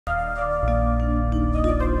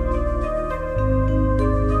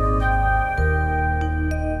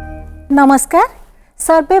नमस्कार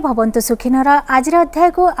सर्बे भवन्तु सुखिनर आज अध्याय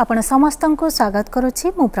को आपण समस्त को स्वागत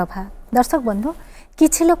करुछि मु प्रभा। दर्शक बंधु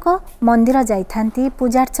किछि लोक मंदिर जाइथांती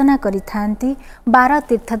पूजार्चना करिथांती 12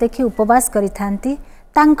 तीर्थ देखि उपवास करिथांती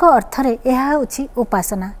तांको अर्थरे एहा होछि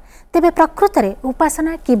उपासना। तेबे प्रकृत रे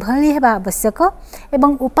उपासना किभली हेबा आवश्यक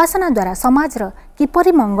एवं उपासना द्वारा समाजर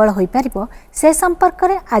किपरि मंगल होई परिबो से संपर्क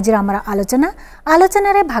रे आज हमर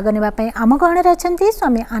आलोचना रे भाग नेबा पई आम गहणे रे अछंती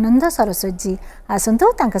स्वामी आनंद सरस्वती जी।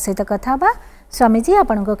 आसंतु तांका सहित कथा बा। स्वामी जी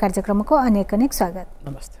आपनको कार्यक्रम को अनेक अनेक स्वागत।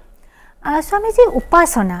 नमस्ते स्वामी जी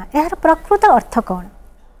उपासना यार प्रकृत अर्थ कोन?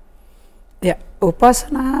 या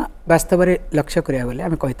उपासना वास्तव रे लक्ष्य करिया गले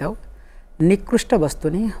आमे कहिताउ निकृष्ट वस्तु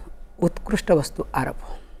ने उत्कृष्ट वस्तु आरोप।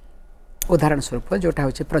 उदाहरण स्वरूप जोटा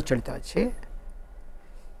होचे प्रचलित अच्छे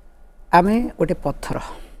आमे गोटे पत्थर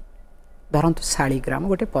धरतु शालिग्राम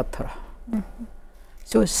गोटे पत्थर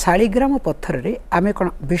सो शालिग्राम पत्थर रे आमे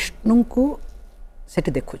कौन विष्णु को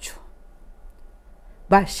सेठी देखुछु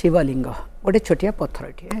बा शिवलिंग गोटे छोटिया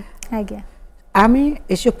पत्थर आमे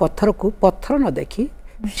इस पत्थर को पत्थर न देखी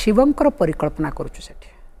शिवंकर परिकल्पना करुछु सेठी।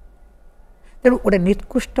 तेणु गोटे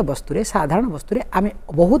निकृष्ट वस्तु रे साधारण वस्तु रे आमे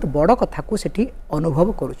बहुत बड़ कथा को सेठी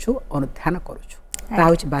अनुभव करुछु अनुध्यान करुछु ता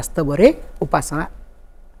होछि वास्तव रे उपासना।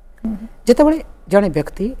 जेतेबेले जने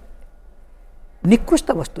व्यक्ति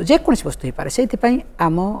निकृष्ट वस्तु जे कोनसी वस्तु ही पारे सेति पई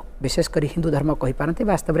आम विशेष करी हिंदू धर्म कहि पारंती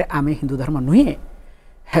वास्तव रे आमे हिंदू धर्म नुहे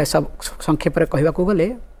है सब संक्षेप रे कहबा को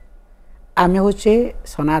गले आमे होचे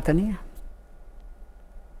सनातनी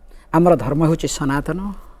हमर धर्म होचे सनातन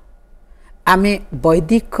आमे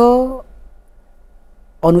वैदिक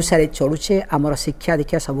अनुसारे चलुचे आमर शिक्षा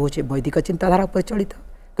दीक्षा सब हूँ वैदिक चिंताधारा पर चलित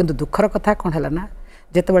किंतु दुखर कथा कौन है ना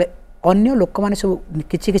जितेबाला अन्य लोक मैंने सब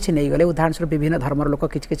किसी नहीं गले उदाहरण स्वरूप विभिन्न धर्मर लोक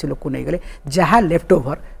किसी लोक नहीं गले जहाँ लेफ्ट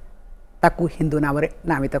ओवर ताकू हिंदू नाम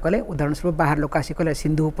नामित कले। उदाहरण स्वरूप बाहर लोक आसी कले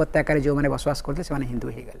सिंधु उपत्यकार जो मैंने बसवास करते से हिंदू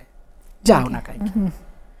हो गले जाओ ना कहीं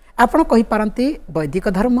आपड़ कहीपारती वैदिक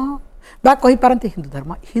धर्म बा कहीपारती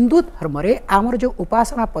हिंदू धर्म रे आमर जो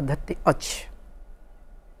उपासना पद्धति अच्छी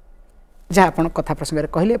जहाँ आप कथा प्रसंग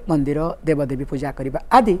कहले मंदिर देवदेवी पूजा करने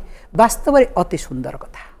आदि वास्तव में अति सुंदर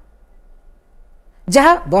कथा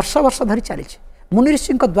जहाँ वर्ष वर्ष धरी चली मुनि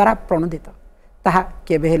ऋषि द्वारा प्रणोदित ताहा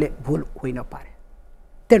केबे हेले भूल होई न पारे।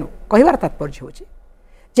 तेणु कहिबार तात्पर्य होछि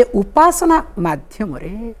जे उपासना माध्यम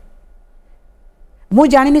रे मु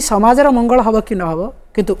जानिनी समाजर मंगल हब कि न हब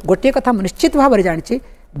किंतु गोटे कथा निश्चित भाव में जानी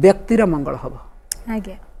व्यक्तिर मंगल हब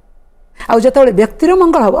आगे आ जतबेले व्यक्तिर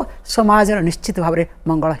मंगल हब समाजर निश्चित भाव में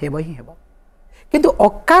मंगल हेब ही हेब। किंतु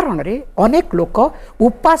अकारण रे अनेक लोक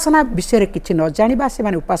उपासना विषय किछि न जानिबा से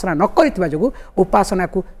माने उपासना न करितबा जगु उपासना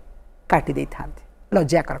को काटी दे थांते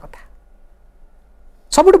लज्जाकर कथा।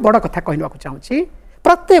 सबुठ बड़ कथा कहवा चाहूँगी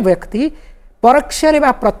प्रत्येक व्यक्ति परोक्ष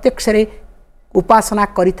बा प्रत्यक्ष उपासना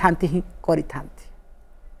करि थांती ही करि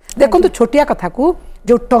थांती। देखंतु छोटिया कथा को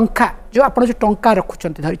जो टंका जो आपण जो टंका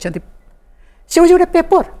रखुचंती धरिचंती से गोटे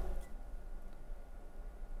पेपर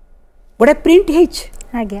गोटे प्रिंट हेछ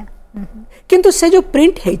आज्ञा किंतु से जो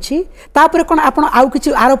प्रिंट हेछि तापर कोन आपण आउ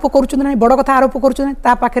किछि आरोप करूछन नै बड़ कथा आरोप करूछन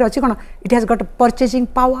ता पाखरे अछि कोन it has got purchasing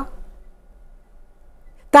power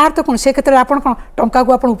तार तो कोन से क्षेत्र आपण कोन टंका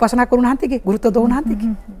को आपण उपासना करू नाहंती कि गुरुत्व दउ नाहंती कि।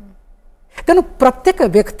 तेनु प्रत्येक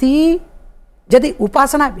व्यक्ति यदि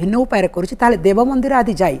उपासना भिन्न उपाय करूछि ताले देव मंदिर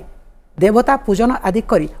आदि जाई देवता पूजन आदि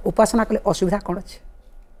करी उपासना कले असुविधा कोन अछि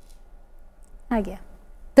आज्ञा।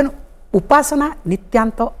 तेनु उपासना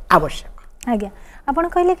नित्यांत आवश्यक आज्ञा। आपण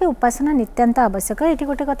कहले कि उपासना नित्यांत आवश्यक ये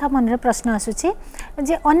गोटे कथा मन प्रश्न आसूची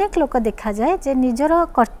जे अनेक लोक देखा जाए जे निजर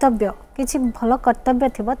कर्तव्य किसी भल कर्तव्य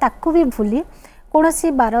थिबो ताकू भी भूली कौनसी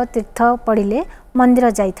 12 तीर्थ पढ़िले मंदिर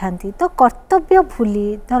जाइथांती तो कर्तव्य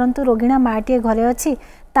भूली धरंतु रोगिणा माटी घरे अच्छी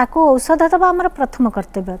ताकू औषध दबा आमर प्रथम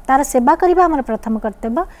कर्तव्य तार सेवा करबा आमर प्रथम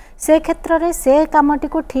कर्तव्य से क्षेत्र रे से कामटी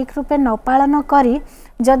को ठीक रूपे न पालन करी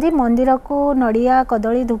जदि मंदिर को नड़िया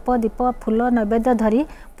कदली धूप दीप फूल नैवेद्य धरी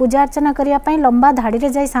पूजा अर्चना करिया पई लंबा धाड़ी रे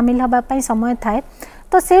जाई सामिल हबा पई समय थाए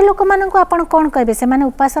तो से लोक मानन को आपण कोन कहबे से माने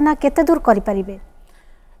उपासना केते दूर करि परिबे?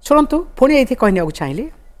 सुनंतु पुणी एथि कहनिया को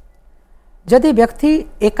चाहिए जदि व्यक्ति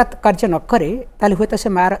एक कार्य न करे ताले हुए तो से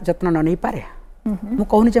मार जत्न न नहीं पारे। मु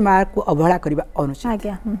कहूनी जे मार को अवहेला करबा अनुचित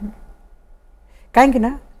कहीं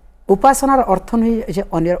ना उपासनार अर्थ नहीं जे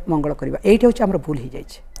अन्य मंगल करबा एठी होची हमर भूल ही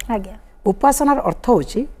जाइछे आज्ञा। उपासनार अर्थ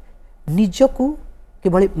होची निजको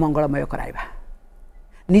केवल मंगलमय कराइबा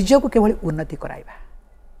निजको केवल उन्नति कराइबा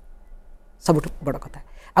सबुठ बड़ कथा।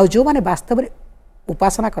 आ जो माने वास्तव में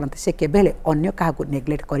उपासना करते से केबेले अन्य काहा को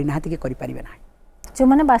नेग्लेक्ट करि नाहति कि करि परिबे नाही जो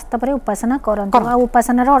माने वास्तव रे उपासना करन आ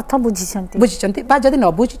उपासनार अर्थ बुझिछंती बा जदि न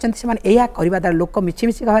बुझिछंती से माने एया करिबा द्वारा लोक मिछि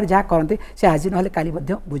मिछि भाबरे जा करंती से आज नहले काली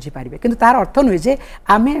मध्ये बुझि पारिबे किंतु तार अर्थ नुहे जे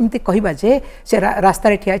आमे एमती कहिबा जे से रास्ता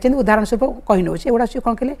रे ठिया छन उदाहरण स्वरूप कहि नउ छे एडा से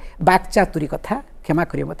कोन केले बाकचातुरी कथा क्षमा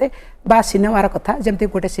करियो मते बा सिनेमार कथा जेमती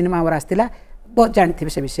गोटे सिनेमा हमर आस्तिला बहुत जानी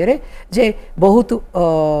से विषय रे जे बहुत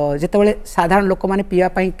जेतबेले साधारण लोक माने पिया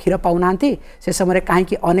पई क्षीर पाउना से समय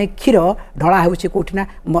कहीं अनेक क्षीर ढला होउछि कोठिना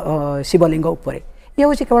शिवलिंग उपरे ये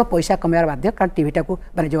हूँ केवल पैसा कमार बाध्य कारण टीवीटा को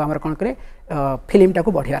माने जो आमर कौन करे फिल्मटा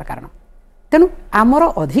को बढ़ियार कारण तेणु आमर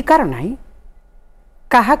अधिकार नहीं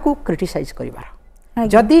क्या क्रिटिसाइज कर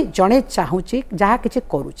जदि जड़े चाहूँगी जहाँ किसी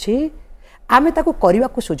करुच्छी आम करने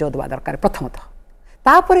को सुजोग देवा दरकार प्रथमतः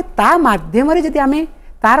तापर ता माध्यम जदि आम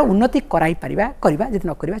तार उन्नति कराई पारिबा करबा जदि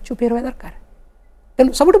न करबा चुप रहा दरकार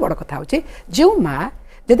तेणु सबुठ बड़ कथा होची जो माँ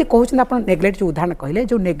जदि कहउछन आपण नेग्लेक्ट जो उदाहरण कहले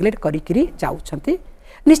जो नेग्लेक्ट करिकरी जाउछंती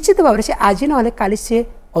निश्चित भाव से आज ना काली सी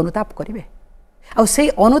अनुताप करेंगे आई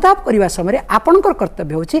अनुताप करने समय आपणकर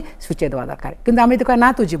कर्तव्य हूँ सूचय देवा दरकार कि आम देखा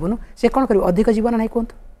ना तू जीवन से कौन कर अधिक जीवन ना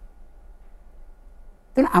कहतु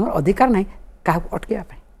तेणु आम अधिकार ना क्या अटकवा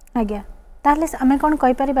आज्ञा ताहले आमे कौन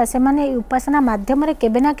कहि परिबा से माने उपासना माध्यम रे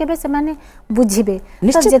केबे ना केबे से माने बुझिबे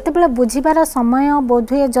तो जेतेबेले बुझिबार समय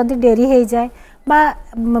बोधुए जदि डेरी हो जाए बा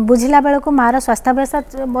बुझिला बेल को मार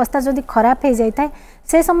स्वास्थ्यावस्था जदि खराब हो जाए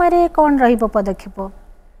से समय रे कौन रहिबो पदक्षेप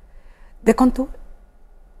देखंतु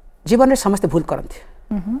जीवन में समस्त भूल करते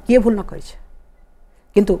किए भूल न करिছে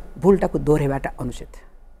किंतु भूलटा को दोहराइबाटा अनुचित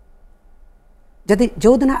जदि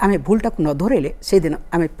जो दिन आम भूलटा को न दोहराइले से दिन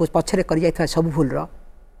आम पछरे कर जाइथा सब भूल रो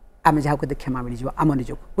आम जहाँ को क्षमा मिल जाव आम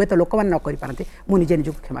निजक हुए तो लोक मैंने न कर पारती मु निजे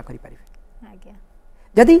निजक क्षमा करें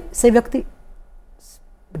जदि से व्यक्ति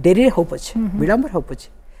डेरी हो पछे विलंब हो पछे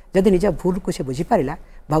जदि निज भूल को से बुझी पारा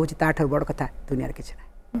भावुँ ताठ बड़ कथा दुनिया किसी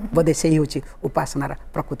ना बोधे से ही हूँ उपासनार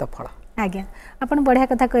प्रकृत फल आज्ञा आपन बढ़िया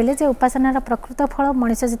कथा कहले जे उपासनार प्रकृत फल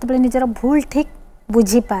मनुष्य जिते निजर भूल ठीक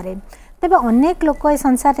बुझीपारे तेज अनेक लोक ए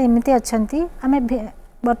संसार एमती अच्छा आम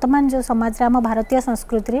वर्तमान जो समाज आम भारतीय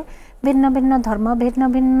संस्कृति रे भिन्न भिन्न धर्म भिन्न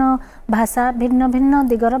भिन्न भाषा भिन्न भिन्न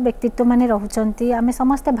दिगर व्यक्तित्व माने रहउचंती आम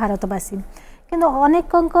समस्ते भारतवासी किंतु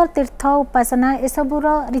अनेक तीर्थ उपासना एसबूर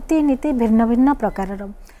रीतिनीति भिन्न भिन्न प्रकार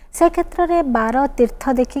से क्षेत्र में 12 तीर्थ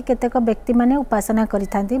देखी केतेक व्यक्ति माने उपासना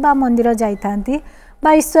करिथांती बा मंदिर जाइथांती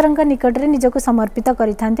बा ईश्वर निकट में निजक समर्पित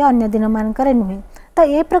करिथांती अन्य दिन मानक नुहे तो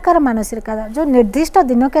ये प्रकार मानसिकता जो निर्दिष्ट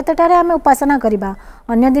दिन केतेटारे आमे उपासना करिबा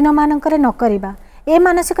अन्य दिन मानक न करिबा ए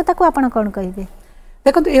मानसिकता को आपण कौन कहिबे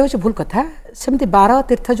देखो ये हूँ भूल कथा सेमती 12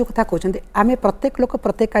 तीर्थ जो कथा कहते आम प्रत्येक लोक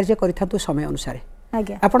प्रत्येक कार्य करूँ समय अनुसार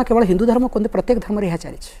आपड़ केवल हिंदू धर्म कहते प्रत्येक धर्म यह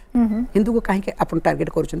चली हिंदू को कहीं आप टार्गेट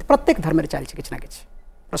कर प्रत्येक धर्म चली किसी ना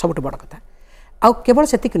कि सबुठ बड़ कथा आउ केवल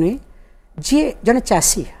से नुहे जी जड़े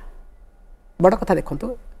चाषी बड़ कथा देखु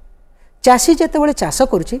चाषी जिते चाष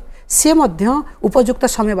करुच्ची सी उपयुक्त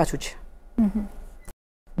समय बाछुचे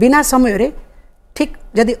बिना समय ठीक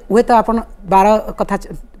जदि हुए तो आप 12 कथा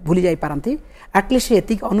भूली जाई पारती एटलिस्ट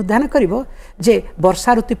ये अनुधान करिवो जे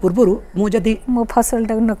वर्षा ऋतु पूर्व मुझे मो फसल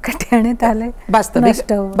न काटी आने ताले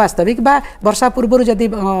वास्तविक बा वर्षा पूर्व जदि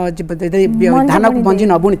धान मंजी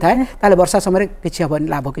न बुणी थाए ताले वर्षा समय किछि हबन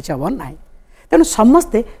लाभ किछि हबन नाही तेणु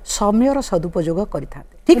समस्ते समयर सदुपयोग करिथा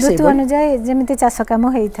ठीक से अनुसार जेमिति चाष काम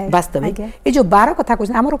होई थाए वास्तविक ये जो 12 कथा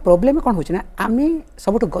कहछन हमर प्रॉब्लम कोन होछि ना आमी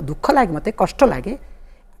सबट दुख लागे मते कष्ट लागे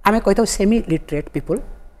आमे कहता semi literate people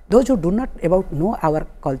those who do not about know our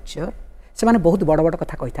culture से माने बहुत बड़ बड़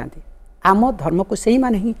कथा कही था आम धर्म को से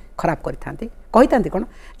माने ही खराब करी कौन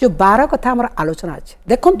जो 12 कथा आम आलोचना अच्छे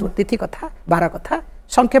देखु तिथि कथा 12 कथा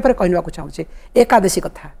संक्षेप में कहना चाहूँगी एकादशी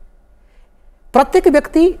कथा प्रत्येक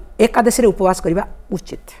व्यक्ति एकादशी उपवास करने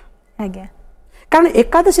उचित कारण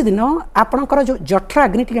एकादशी दिन आपणकर जो जठर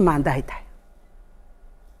अग्नि टे मांदा होता है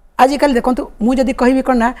आजिकल देखो मुझे कहि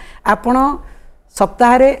कौन ना आपण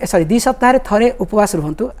सप्ताह सॉरी 2 सप्ताह थरे उपवास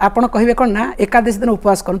रुहतु आपड़ कहे कौन ना एकादशी दिन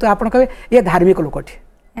उपवास करूँ आप कहे ये धार्मिक लोकटी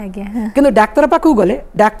किंतु डाक्तर पाक गले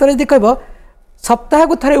डाक्तर यदि कह सप्ताह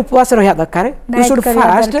को थरे उपवास रहा दरकार यू शुड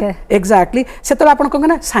फास्ट एक्जाक्टली से आप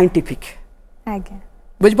कह साइंटिफिक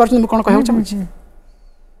बुझीपार कौन कह चाहूँगी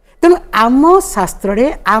तेणु आम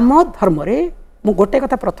शास्त्र आम धर्म मु गोटे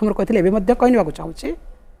कथा प्रथम कहती कहना चाहूँगी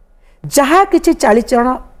जहाँ कि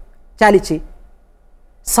चालीचरण चली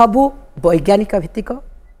सबू वैज्ञानिक भित्तिक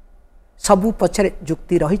सबू पछरे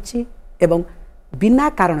जुक्ति रही एवं बिना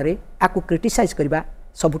कारण रे आकु क्रिटिसाइज करबा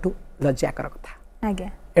सबुठु लज्जाकर कथा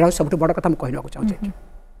एटा सबुठु बड़ कथा म कहना चाहूँ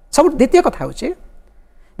सब द्वितीय कथा होचे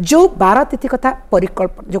जो 12 तिथि कथा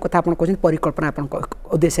परिकल्पना जो कथा आपण कहछन परिकल्पना आपण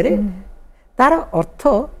उद्देश्य रे तार अर्थ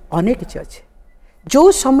अनेक किछि अछि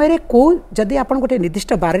जो समय रे को जदि आपण गोटे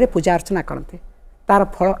निर्दिष्ट बार रे पूजा अर्चना करते तार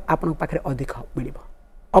फल आपण पाखे अधिक मिल।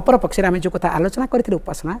 अपर पक्ष आम जो कथा आलोचना करथिले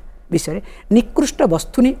उपासना विषय निकृष्ट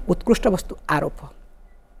वस्तुनी उत्कृष्ट वस्तु आरोप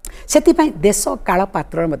से देश काल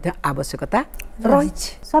पात्र आवश्यकता रही।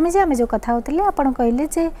 स्वामी जी आम जो कथा होते आपड़ कहले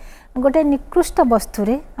जे गोटे निकृष्ट वस्तु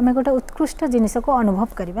रे आम गोटे उत्कृष्ट जिनिस को अनुभव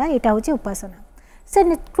करवा यहाँ हूँ उपासना। से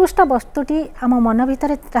निकृष्ट वस्तुटी आम मन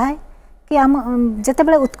भितर थाए कि आम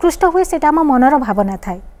जिते उत्कृष्ट हुए से आम मनर भावना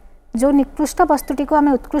थाए। जो निकृष्ट वस्तुटी को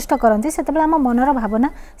आम उत्कृष्ट करती से आम मनर भावना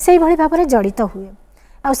से भाव में जड़ित हुए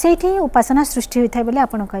आ से उपासना सृष्टि होता है बोले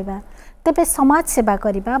आपन कहबा। तेबे समाज सेवा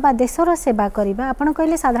करबा बा देशर सेवा करबा आपन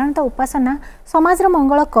कहले साधारणतः उपासना समाजर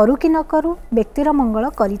मंगल करू कि न करू व्यक्तिर मंगल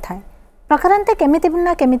करि थाए। प्रकारांते केमिति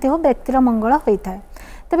ना केमिति हो व्यक्तिर मंगल होइथाए।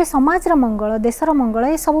 तेबे समाजर मंगल देशर मंगल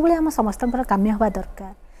ये सब बेले हम समस्तंकर काम्य हवा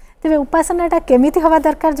दरकार। तेबे उपासनाटा केमिति हवा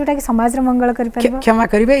दरकार जोटा कि समाजर मंगल करि परबो। क्षमा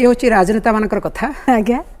करिवे ये होची राजनेता मानकर कथा।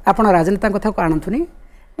 आज्ञा आपण राजनेता कथा को आनंतुनी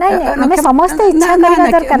नहीं हमें समस्त इच्छा करबा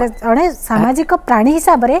दरकार। अणे सामाजिक प्राणी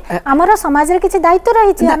हिसाब रे हमर समाज रे किछि दायित्व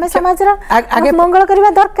रही छि। हमें समाज रे आगे मंगल करबा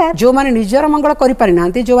दरकार। जो माने निजर मंगल करि पारि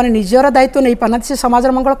नांती जो माने निजर दायित्व नै पानांती से समाज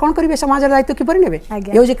रे मंगल कोन करिवे समाज रे दायित्व कि परि नेबे।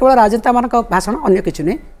 ये होची केवल राजनेता मानकर भाषण अन्य किछु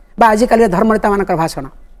नै बा आज काली धर्मनेता मानकर भाषण।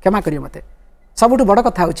 क्षमा करियो मते सबुठ बड़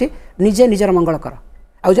कथा होची निजे निजर मंगल कर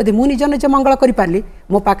आ जदि मु निज निज मंगल करि पारली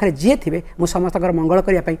मो पाखरे जे थिबे मु समस्तकर मंगल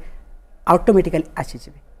करिया पई ऑटोमेटिकली आसी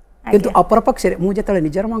जिवे। किंतु अपर पक्ष मु जेतले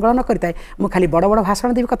निजर मंगल न करिताय मु खाली बड़ बड़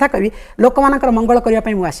भाषण देवी कथा कहि लोक मानकर मंगल करिया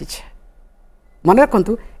पई मु आसी छे। मन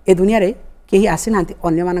रखंतु ए दुनिया रे केही आसी नांती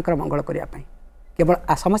अन्य मानकर मंगल करिया पई केवल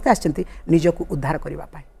समस्त आछंती निजको उद्धार करिवा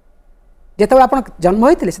पई। जेतले आपण जन्म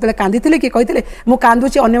होइतिले सेतले कांदितिले कि कहितिले मु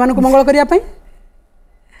कांदुची अन्य मानको मंगल करिया पई।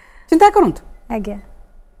 चिंता करंतु आज्ञा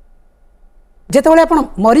जेतले आपण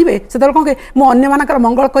मरिबे सेतले कोन के मु अन्य मानकर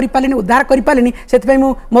मंगल करि पालिनी उद्धार करि पालिनी सेत पई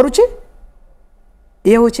मु मरुची।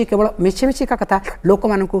 ये हूँ केवल मिछे मिछे का कथा लोक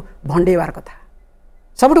मानू भंडेवार कथा।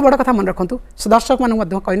 सबुठ बड़ कथा मन रखु दर्शक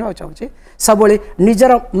मानू कहना चाहूँगी सब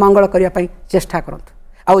निजर मंगल करने चेष्टा करतु।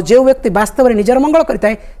 आ जो व्यक्ति वास्तव में निजर मंगल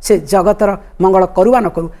करें से जगतर मंगल करू न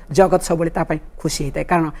करू जगत सब खुशी होता है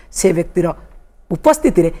कारण से व्यक्तिर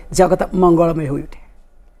उपस्थिति जगत मंगलमय हो उठे।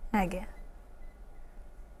 आज्ञा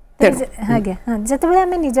आज्ञा हाँ जिते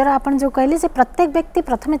आम निजर आपन जो कहले जे प्रत्येक व्यक्ति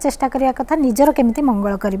प्रथमे चेष्टा करिया कथा निजर केमिति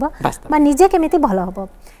मंगल करिवो बा निजे केमिति भलो हबो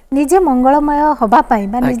निजे मंगलमय हबा पई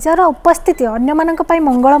बा निजर उपस्थिति अन्य मानक पई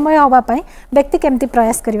मंगलमय हबा पई व्यक्ति केमिति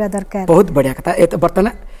प्रयास करिवा दरकार। बहुत बढ़िया कथा। ए तो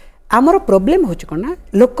बर्तमान आमर प्रॉब्लम होच कोना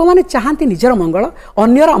लोक माने चाहंती निजर मंगल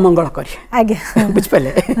अन्यर अमंगल करी। आज्ञा बुझ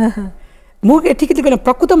पले मु एठी कि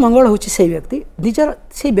प्रकृत मंगल होची से व्यक्ति निजर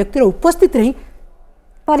से व्यक्तिर उपस्थिति रही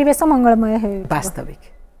परिवेश मंगलमय है वास्तविक।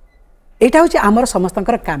 यहाँ हूँ आमर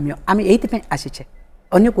समस्तंकर काम्य आम ये आसीचे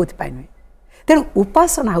अन्य कौन नुहे। तेणु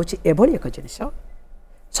उपासना हूँ एभली एक जिनिस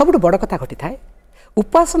सबुठ बड़ कथा घटी थाए।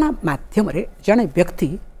 उपासना माध्यम जड़े व्यक्ति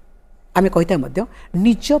आम कही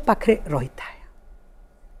निज पाखे रही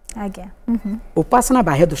थाए। आज्ञा उपासना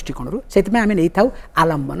बाह्य दृष्टिकोण से आम नहीं था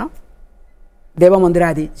आलम्बन देव मंदिर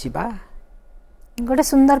आदि जीवा गोटे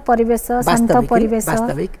सुंदर परिवेश शांत परिवेश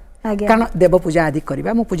वास्तविक कारण देव पूजा आदि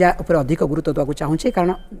करवा मु पूजा उपर अधिक गुरुत्व देवाक चाहूँगी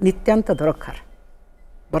कारण नित्यांत दरकार।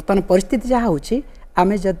 बर्तमान परिस्थिति जहाँ होची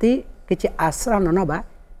आमे जदि किसी आश्रा न नबा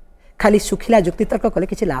खाली सुखिला जुक्ति तर्क कले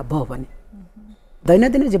किसी लाभ हेनी।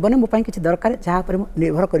 दैनंदिन जीवन मो किसी दरकार जहाँ पर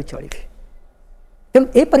निर्भर कर चलि। तेणु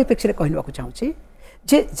ए परिप्रेक्षी कहवाक चाहूँगी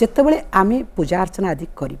जे जेतेबेले आमे पूजा अर्चना आदि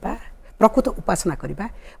करवा प्रकृत उपासना करवा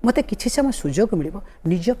मते किसी समय सुजोग मिल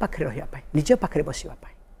निज पाखे रही निज पाखे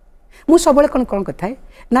बसवाई। मु सब कौन कौन करें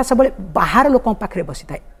ना सब बाहर लोक पाखे बसी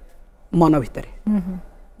थाए मन भितर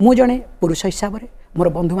मु जड़े पुरुष हिसाब से मोर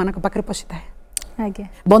बंधु मान पाखे बसी थाए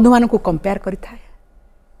बंधु मान कंपेयर करें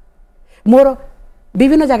मोर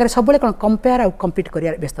विभिन्न जगह सब कौन कंपेयर आउ कम्पीट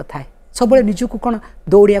कर व्यस्त थाए सब निजक कौन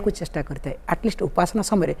दौड़िया को चेष्टा करें। आटलिस्ट उपासना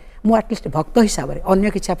समय मु आटलिस्ट भक्त हिसाब से अन्य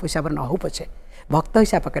किसी हिसाब से न हो पछे भक्त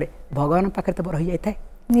हिसाब पाखे भगवान पाखे तो रही जाए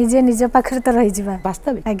निजे निज पाखे तो रही जावा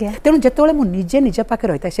वास्तविक। तेणु जिते मुझे निजे निज पाखे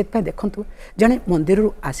रही है से देखूँ जड़े मंदिर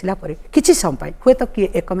आसला किसी समय हुए तो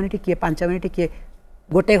किए 1 मिनिट किए 5 मिनिट किए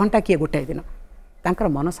 1 घंटा किए 1 दिन तांकर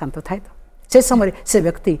मन शांत थाए तो से समय से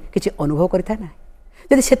व्यक्ति किसी अनुभव करें ना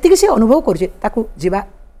यदि से से अनुभव कर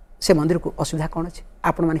से मंदिर को असुविधा कौन अच्छे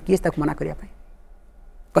आपण मैंने किए मना करने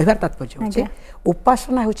कहबार तात्पर्य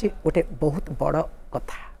उपासना हूँ गोटे बहुत बड़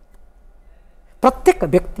कथा। प्रत्येक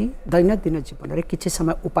व्यक्ति दैनंदिन जीवन में किसी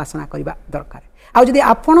समय उपासना करने दरकार। आउ जदि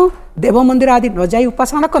आपण देव मंदिर आदि न जाई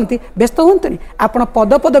उपासना करती व्यस्त हुंतुनी आपण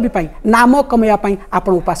पद पदवी नाम कमाइवाई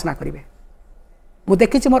आपण उपासना करेंगे। मु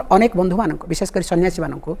देखी मोर अनेक बंधु मान विशेषकर सन्यासी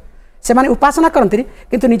मान से माने उपासना करती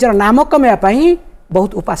किंतु निजर नाम कमाइवाई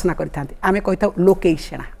बहुत उपासना करते आम कही था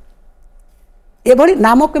लोकेशना एभली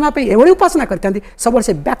नाम कमापी एभली उपासना करते सब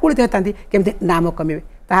से व्याकुलित होता केमती नाम कमे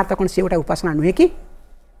तार तो कौन सी गोटे उपासना नुहे कि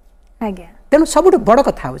तेणु सबुठ बड़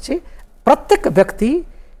कथा हूँ प्रत्येक व्यक्ति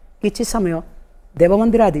किसी समय देव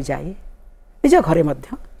मंदिर आदि जाए निज घरे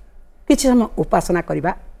किसी समय उपासना करने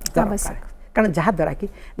दरकार कारण जहाद्वारा कि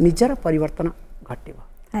निजर परिवर्तन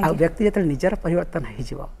घटव आ व्यक्ति जो निजर परिवर्तन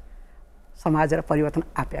हो समाज परिवर्तन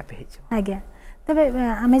आपे आपे हो तबे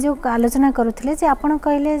आमे जो आलोचना करुथिले जे आपण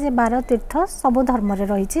कहले जे 12 तीर्थ सब धर्म रे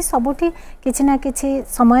रही सबुठी किछि ना किछि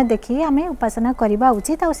समय देखि आमे उपासना करबा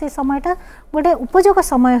उचित आ से समयटा गोटे उपयोग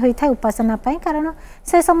समय होई थाय उपासना पई कारण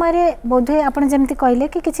से समय रे बोधे आपण जेमति कहले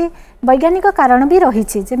कि किछि वैज्ञानिक कारण भी रही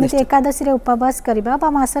छि जेमति एकादशी रे उपवास करबा बा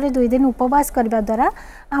मास रे 2 दिन उपवास करबा द्वारा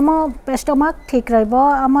आम स्टमक ठीक रहबो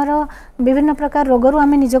हमर विभिन्न प्रकार रोगरु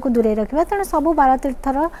आमे निजको दूरे रखबा तण सब 12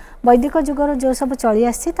 तीर्थर वैदिक जुगर जो सब चली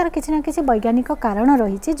आछि तार किछि ना किछि वैज्ञानिक कारण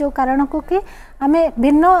रही जो कारण को कि आमे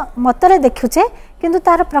भिन्न मतरे देखुचे किंतु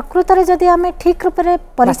तार प्रकृत रे जदि आमे ठीक रूप रे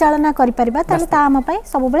परिचालना करि परिबा ताले ता आम पई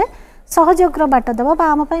सब बेले सहयोगर बाट दबो बा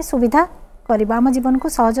आम पई सुविधा करिबा आम जीवन को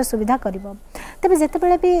सहज सुविधा करिबो तबे जेते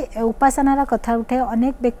बेले भी उपासना रा कथा उठे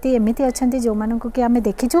अनेक व्यक्ति एमिति अछंती जो मानन को कि आमे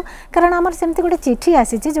देखिछु कारण हमर सेमति गोटे चिठी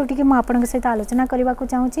आसी छि जोटी कि म आपन के सहित आलोचना करबा को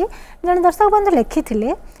चाहू छि जन दर्शक बंधु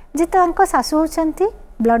लिखिथिले जे तांको सासु होछंती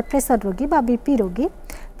ब्लड प्रेशर रोगी बा बीपी रोगी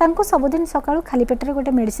तांको सबुदिन सकाळु खाली पेटरे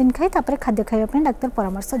गोटे मेडिसिन खाई तापर खाद्य खाइबा पे डॉक्टर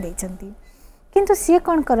परामर्श देइछंती किंतु सी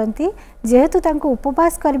कौन करती जेहेतु तांको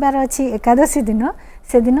उपवास करिवार अछि एकादशी दिन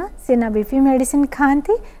से दिन से ना बीपी मेडिसिन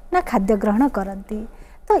खाती ना खाद्य ग्रहण करती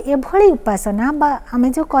तो एभली उपासना बा आमे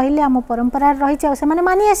जो कहले आम परंपरा रही से माने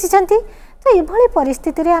मानि आसीछंती तो एभली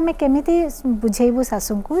परिस्थिति रे आमे केमिति बुझेइबु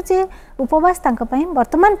सासु को जे उपवास तांको पई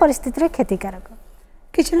वर्तमान परिस्थिति रे क्षतिकारक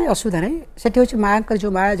किसी ना असुविधा नहीं से माँ जो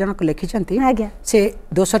माँ जनक लिखिंट से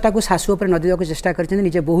दोषटा को शाशु उपर नदी को चेष्टा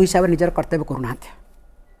कर बहु हिसाब से निजर कर्तव्य करूना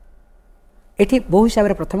ये बहु हिसाब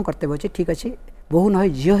से प्रथम कर्तव्य अच्छे ठीक अच्छे बहु न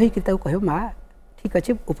झील हो कह माँ ठीक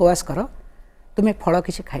अच्छे उपवास कर तुम्हें फल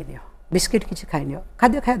किसी खाई नि बिस्किट किसी खाई नि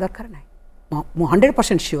खाद्य खाया दरकार ना मु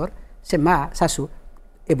 100% श्योर से माँ शाशु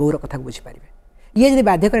ए बहुर कथा को बुझीपारे ये जब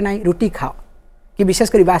बाध्य करे ना रुटी खाओ कि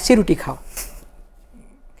विशेषकर बासी रुटी खाओ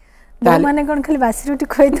माने कोन खाली बासी रोटी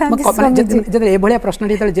खोइ जब एभलिया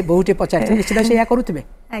प्रश्न जे बहुटे पचार निश्चित से या करुवे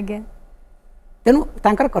तेणु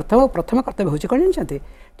तांकर कर्तव्य प्रथम कर्तव्य होची कोन जानते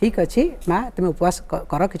ठीक अच्छे माँ तुम उपवास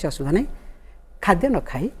कर किसी असुविधा नहीं खाद्य न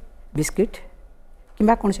खाई बिस्किट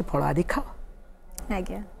किंबा कौन से फल आदि खाओ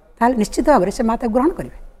ताल निश्चित भाव में से माँ ग्रहण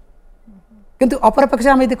करेंगे किंतु अपरपक्ष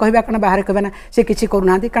आम यदि कहवा कारण बाहर कहना से किसी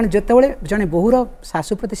करूना कारण जितेबाला जड़े बहुर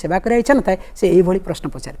शाशु प्रति सेवा कर इच्छा न थाए से यही प्रश्न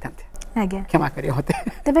पचारि था क्षमा करिए होते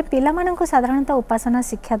तेबे पिला माननको साधारणतः उपासना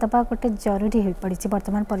शिक्षा दबा गोटे जरूरी हो पड़ी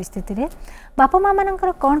वर्तमान परिस्थिति रे बापा माँ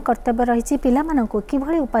मानकर कौन कर्तव्य रही पिला माननको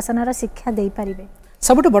किभली उपासनार शिक्षा दे पारिबे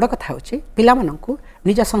सबुठ बड़ कथा होछि पिला माननको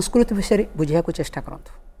निज संस्कृति विषय बुझिया को चेष्टा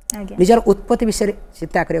करंतु निजर उत्पत्ति विषय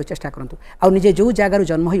चिंता करने चेष्टा करूँ आ निजे जो जगार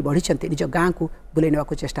जन्म हो बढ़ी निज गाँ को बुले ना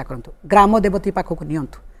चेष्टा करूँ ग्राम देवती पाखक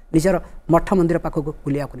नियंतु निजर मठ मंदिर पाखक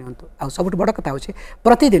बुलिया नियंतु आ सबुठ बड़ कथा होछि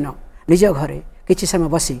प्रतिदिन निज घरे किछि समय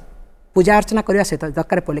बसी पूजा अर्चना करने सहित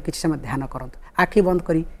दरकार पड़े किछि समय ध्यान करूँ आखि बंद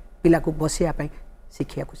करी पिला को बसिया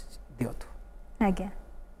शिखिया दिंतु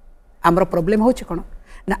आमर प्रोब्लेम होछि कोन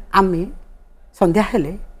ना आमे संध्या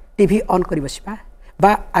हेले टीवी ऑन करी बसिबा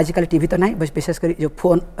बा आजिकल टीवी तो नहीं विशेषकर जो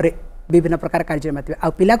फोन रे विभिन्न प्रकार कार्य में आ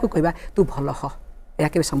पिला को कहवा तू भल ह या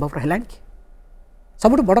के संभव रहा कि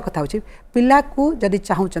सबुठ बड़ कथा होछि पिला को जदि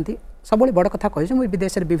चाहूँगी सब बड़ कथा कह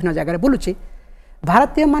विदेश में विभिन्न जगह बुलूची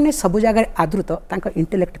भारतीय माने सब जगह आदृत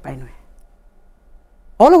इंटेलेक्ट पाई नुहे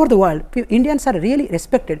all over the world Indians are really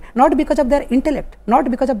respected not because of their intellect not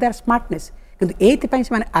because of their smartness किंतु एथि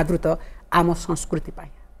से आदृत आम संस्कृति पाई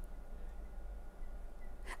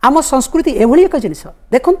आम संस्कृति एभली एक जिनिस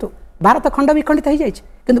देखु भारत खंड विखंडित हो जाए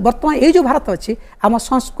कि बर्तमान ये जो भारत अच्छी आम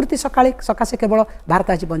संस्कृति सकाशे केवल भारत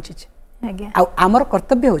आज बंची आमर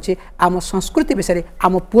कर्तव्य होछि आम संस्कृति विषय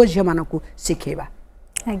आम पुओ झील मानक शिखेबा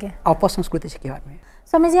अपसंस्कृति शिखेबा नुहे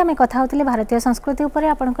स्वामी जी आम कथा होते भारतीय संस्कृति उपर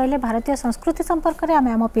आपण कहले भारतीय संस्कृति संपर्क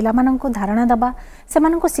में आम पिला माननकु धारणा दबा से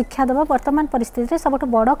शिक्षा दबा वर्तमान परिस्थिति सबुठ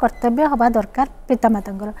बड़ कर्तव्य हवा दरकार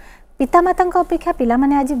पितामाता अपेक्षा पिला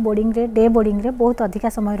माने आज बोर्डिंग रे डे बोर्डिंग रे बहुत अधिक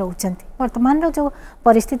समय रोचंती वर्तमान जो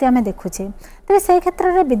परिस्थिति आम देखुचे तेरे से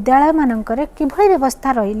क्षेत्र में विद्यालय मानकर किभली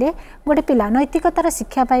व्यवस्था रहिले गोटे पिला नैतिकतार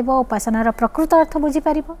शिक्षा पाइब उपासनार प्रकृत अर्थ बुझी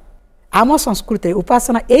पारिबो आम संस्कृति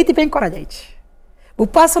उपासना एइथिपई करा जायछि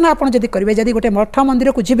उपासना आपण जदि करिवे जदि गोटे मठ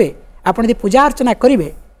मंदिर को जिबे आपण जदि पूजा अर्चना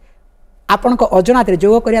करिवे आपण को अजनात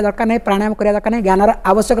योग करिया दरकार नहीं प्राणायाम करिया दरकार नहीं ज्ञानर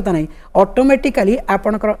आवश्यकता नहीं ऑटोमेटिकली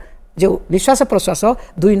आपणकर जो निश्वास प्रश्वास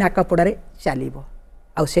दुई नाक पड़ारे चलो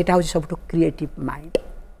आउटा हूँ सब क्रिएटिव माइंड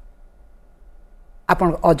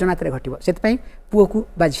आपण अजनात घटव से पुओ को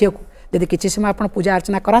बा झील को यदि किसी समय आप पूजा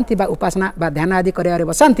अर्चना कराती बा उपासना बा ध्यान आदि कर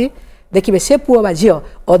बसती देखिए से पुओ बा झील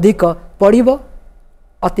अधिक पढ़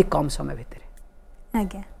अति कम समय भितर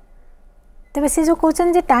आज्ञा तेरे से जो कहते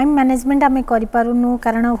हैं टाइम मैनेजमेंट आम करूँ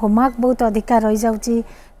कारण होमवर्क बहुत अधिका रही जाऊँगी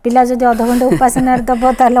पिला जब अध घंटे उपासना दब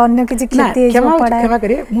अन्य किसी क्षमा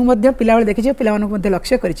करिए मुझे पिला देखी पिला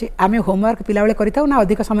लक्ष्य करी आम होमवर्क पिला करें ना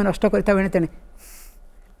अधिक समय नष्ट करें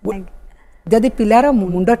जदि पिलार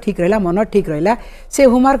मुंड ठीक रहा मन ठीक रहा से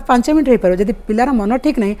होमवर्क 5 मिनट हो पार जब पिलार मन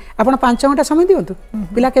ठीक नहीं आप 5 घंटा समय दिंतु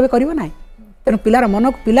पिला केबे करिवो ना तेणु पिलार मन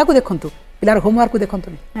पिला को देखंतु पिलार होमवर्क को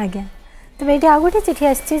देखंतु आज्ञा तेरे ये आउ गए चिठी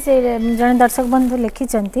आसी जड़े दर्शक बंधु लिखिं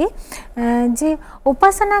जे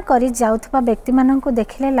उपासना करी जाउथबा व्यक्ति मानक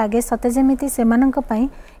देखिले लगे सते जमिति सेमानक पई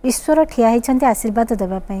ईश्वर ठिया होइछन्ति आशीर्वाद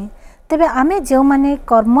देबा पई तेबे आमे जो माने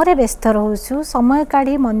कर्म रे व्यस्त रहउछु समय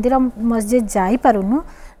काढी मंदिर मस्जिद जाई पारुनु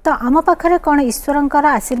तो आम पाखरे कौन ईश्वरंकर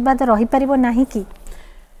आशीर्वाद रही पारिबो नाही कि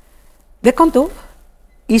देखंतु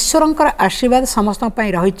ईश्वरंकर आशीर्वाद समस्त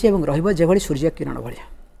पई रहिछि एवं रहइबो जेभଳି सूर्य किरण भलिया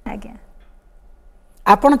आज्ञा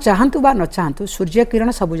आपण चाहतु बा न चाहतु सूर्य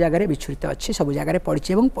किरण सब जगह विच्छुरित अच्छी सब जगह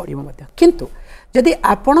पड़ी और पड़ो किंतु जदि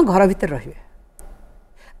आपण घर भीतर रहिबे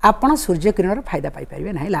आपण सूर्य किरण फायदा पाई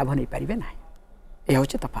परिबे नाही लाभ नहीं पारिबे नाही ए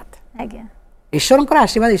होचे तफात आज्ञा ईश्वरंकर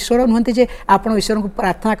आशीर्वाद ईश्वर नुहंती जे आपण ईश्वर को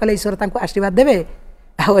प्रार्थना कले ईश्वर तांको आशीर्वाद देबे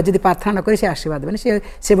जदि प्रार्थना न करी से आशीर्वाद देबे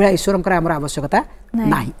से भाया ईश्वरंकर आमर आवश्यकता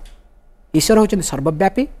नाही ईश्वर होचंती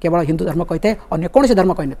सर्वव्यापी केवल हिंदू धर्म कहते अन्य कौन से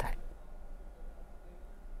धर्म कहि न थाए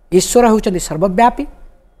ईश्वर होचंती सर्वव्यापी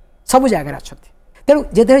सब जगह अच्छा तेणु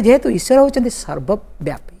जेहेतु ईश्वर होचंती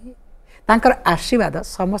सर्वव्यापी तांकर आशीर्वाद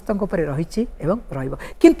समस्त रही एवं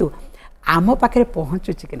किंतु आम पाखे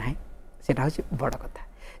पहुँचुची कि ना सेटा हूँ बड़ कथा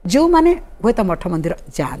जो माने हूँ तो मठ मंदिर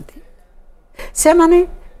जाती से माने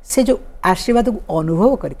से जो आशीर्वाद को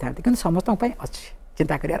अनुभव करें समस्त अच्छी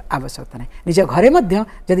चिंता कर आवश्यकता नहीं निज घरे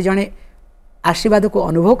जदि जड़े आशीर्वाद को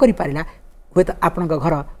अनुभव कर पारा हूँ तो आपण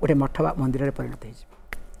घर गोटे मठ बा मंदिर में परिणत हो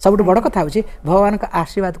सबुठ बड़ कथा हूँ भगवान का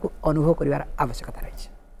आशीर्वाद को अनुभव कर आवश्यकता रही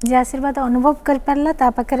जे आशीर्वाद अनुभव कर पारला ता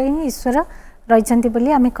पाखरे ही ईश्वर रहिछन्ति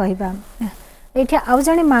बोली आमे कहिबा एठी आउ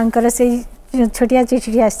जणे मांकर से छोटिया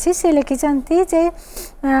चिठी आसी से लिखिछन्ति जे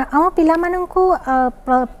आम पिला माननकु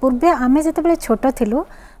पूर्वे आमे जतबेले छोट थिलु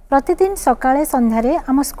प्रतिदिन सकाळे संध्यारे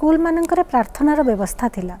आम स्कूल माननकर प्रार्थनार व्यवस्था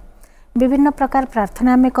थिला विभिन्न प्रकार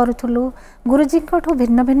प्रार्थना आमे करूथुलु गुरुजी कोठु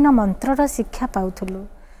भिन्न भिन्न मंत्रर शिक्षा पाउथुलु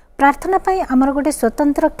प्रार्थना पाई आमर गोटे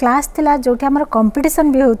स्वतंत्र क्लास थिला जोठी आमर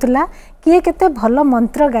कंपटीशन भी होउतला किए केते भलो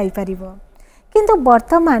मंत्र गाई परिबो किंतु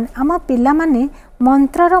वर्तमान आम पिला माने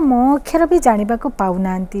मंत्रर म अक्षर भी जानिबा को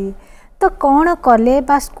पाउनांती तो कौन कले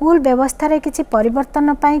बा स्कूल व्यवस्था रे किछि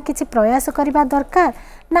परिवर्तन पाई किछि प्रयास करिबा दरकार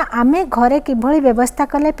ना आमे घरे किभଳି व्यवस्था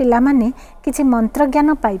कले पिला माने किछि मंत्र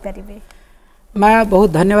ज्ञान पाई परिबे माँ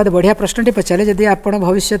बहुत धन्यवाद बढ़िया प्रश्नटी पचारे जदि आप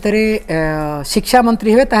भविष्य में शिक्षा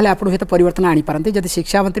मंत्री हे ताहले आपण हेत परिवर्तन आनी पारंती जदि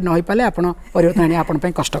शिक्षा मंत्री न होई पाले आपण परिवर्तन आनी आपण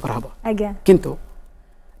पई कष्टकर हबो आज्ञा किंतु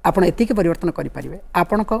आपण एतिके परिवर्तन करि परिबे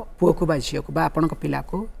आपण को पुओ को बा झियो को बा आपण को पिला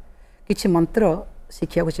को किछि मंत्र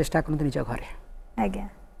शिक्षा को चेष्टा करंती निज घरे आज्ञा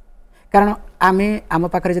कारण आमे आम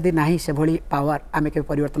पाखरे जदि नाही से भली पावर आमे के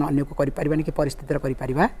परिवर्तन अन्य को करि परिबानी कि परिस्थिति करि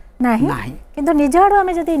परिबा नाही किंतु निज आडू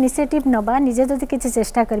आमे जदि इनिशिएटिव नबा निजे जदि किछि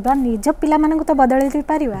चेष्टा करबा निज पिला मानन तो बदलै दि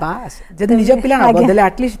परिबा बस जदि निज पिला न बदले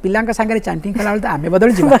एटलीस्ट पिला का संगे चैंटिंग कला तो आमे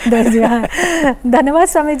बदल जिबा धन्यवाद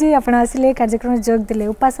स्वामी जी आपण आसिले कार्यक्रम जोग दिले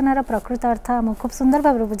उपासनार प्रकृत अर्थ हम खूब सुंदर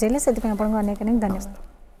भाबरे बुझेले सेति पे आपण अनेक अनेक धन्यवाद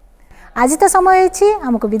आज तो समय होइछि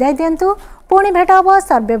हमको विदाय दियंतु पुणी भेट हबो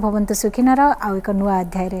सर्वे भवन्तु सुखिनर आउ एक नुआ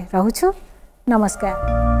अध्याय रे रहूछु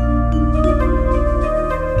नमस्कार।